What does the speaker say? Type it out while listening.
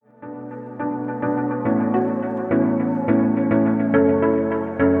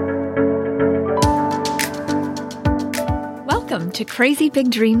to Crazy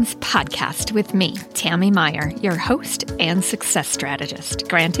Big Dreams podcast with me, Tammy Meyer, your host and success strategist,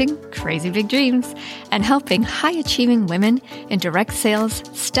 granting crazy big dreams and helping high-achieving women in direct sales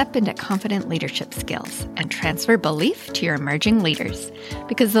step into confident leadership skills and transfer belief to your emerging leaders.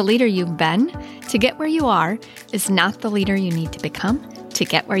 Because the leader you've been to get where you are is not the leader you need to become to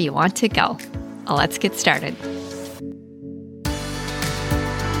get where you want to go. Let's get started.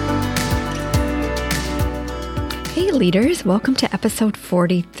 Hey leaders, welcome to episode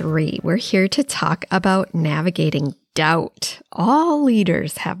 43. We're here to talk about navigating doubt. All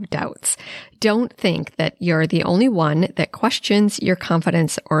leaders have doubts. Don't think that you're the only one that questions your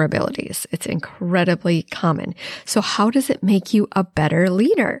confidence or abilities. It's incredibly common. So how does it make you a better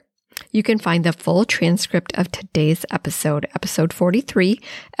leader? You can find the full transcript of today's episode 43,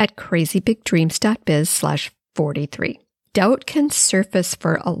 at crazybigdreams.biz/43. Doubt can surface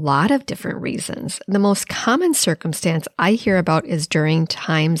for a lot of different reasons. The most common circumstance I hear about is during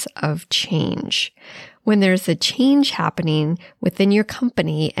times of change. When there's a change happening within your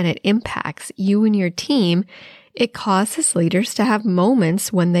company and it impacts you and your team, it causes leaders to have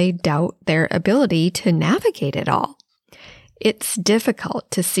moments when they doubt their ability to navigate it all. It's difficult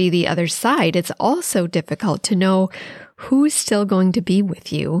to see the other side. It's also difficult to know who's still going to be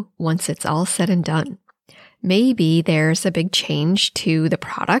with you once it's all said and done. Maybe there's a big change to the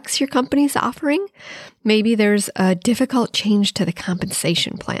products your company's offering. Maybe there's a difficult change to the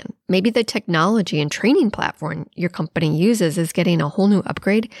compensation plan. Maybe the technology and training platform your company uses is getting a whole new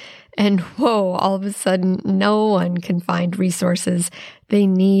upgrade. And whoa, all of a sudden, no one can find resources they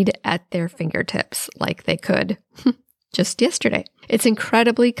need at their fingertips like they could just yesterday. It's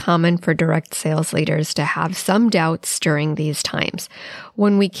incredibly common for direct sales leaders to have some doubts during these times.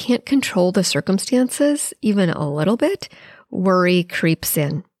 When we can't control the circumstances, even a little bit, worry creeps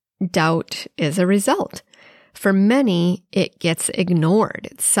in. Doubt is a result. For many, it gets ignored.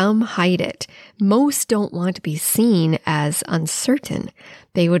 Some hide it. Most don't want to be seen as uncertain.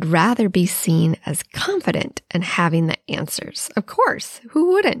 They would rather be seen as confident and having the answers. Of course,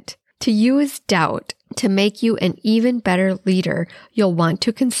 who wouldn't? To use doubt to make you an even better leader, you'll want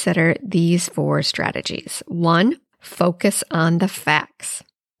to consider these 4 strategies. 1, focus on the facts.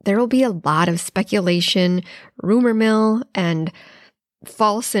 There will be a lot of speculation, rumor mill, and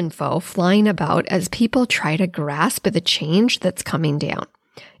false info flying about as people try to grasp the change that's coming down.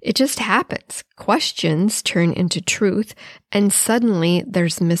 It just happens. Questions turn into truth, and suddenly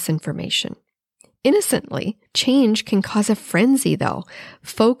there's misinformation. Innocently, change can cause a frenzy though.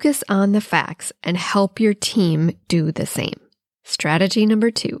 Focus on the facts and help your team do the same. Strategy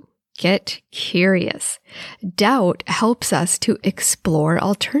number 2, get curious. Doubt helps us to explore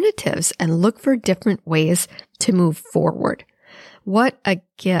alternatives and look for different ways to move forward. What a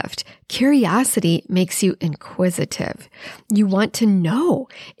gift. Curiosity makes you inquisitive. You want to know.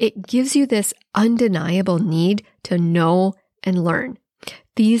 It gives you this undeniable need to know and learn.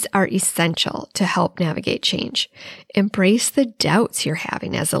 These are essential to help navigate change. Embrace the doubts you're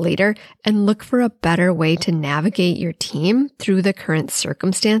having as a leader and look for a better way to navigate your team through the current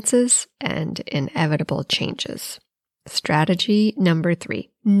circumstances and inevitable changes. Strategy number 3,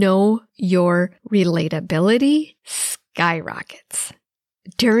 know your relatability skyrockets.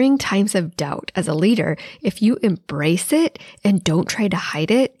 During times of doubt as a leader, if you embrace it and don't try to hide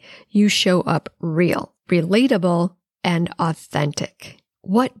it, you show up real, relatable, and authentic.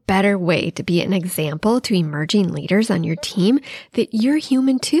 What better way to be an example to emerging leaders on your team that you're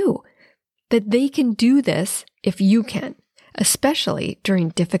human too, that they can do this if you can, especially during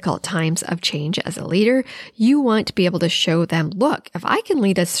difficult times of change as a leader. You want to be able to show them, look, if I can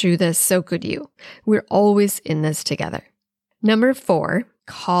lead us through this, so could you. We're always in this together. Number 4,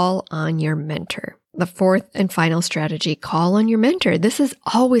 call on your mentor. The 4th and final strategy, call on your mentor. This is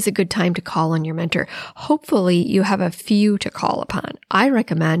always a good time to call on your mentor. Hopefully you have a few to call upon. I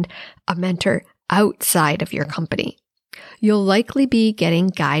recommend a mentor outside of your company. You'll likely be getting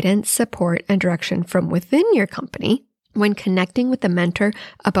guidance, support, and direction from within your company. When connecting with a mentor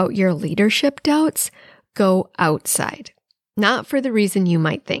about your leadership doubts, go outside. Not for the reason you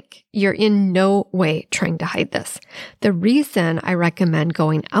might think. You're in no way trying to hide this. The reason I recommend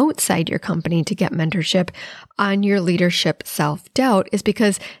going outside your company to get mentorship on your leadership self-doubt is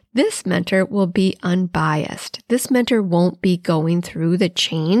because this mentor will be unbiased. This mentor won't be going through the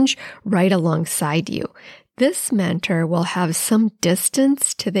change right alongside you. This mentor will have some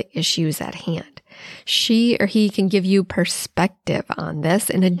distance to the issues at hand. She or he can give you perspective on this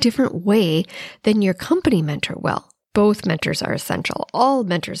in a different way than your company mentor will. Both mentors are essential. All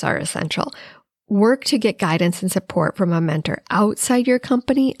mentors are essential. Work to get guidance and support from a mentor outside your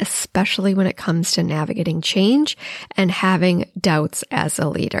company, especially when it comes to navigating change and having doubts as a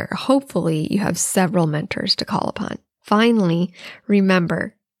leader. Hopefully, you have several mentors to call upon. Finally,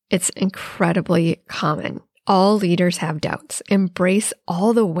 remember, it's incredibly common. All leaders have doubts. Embrace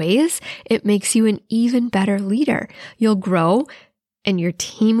all the ways it makes you an even better leader. You'll grow and your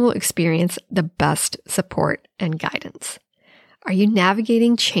team will experience the best support and guidance. Are you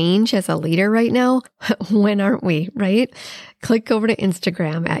navigating change as a leader right now? When aren't we, right? Click over to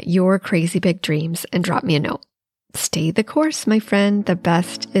Instagram at Your Crazy Big Dreams and drop me a note. Stay the course, my friend. The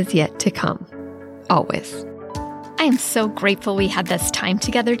best is yet to come. Always. I am so grateful we had this time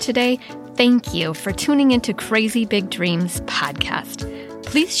together today. Thank you for tuning into Crazy Big Dreams podcast.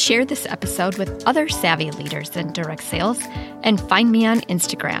 Please share this episode with other savvy leaders in direct sales and find me on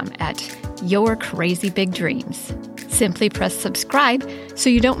Instagram at Your Crazy Big Dreams. Simply press subscribe so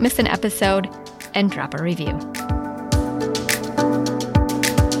you don't miss an episode and drop a review.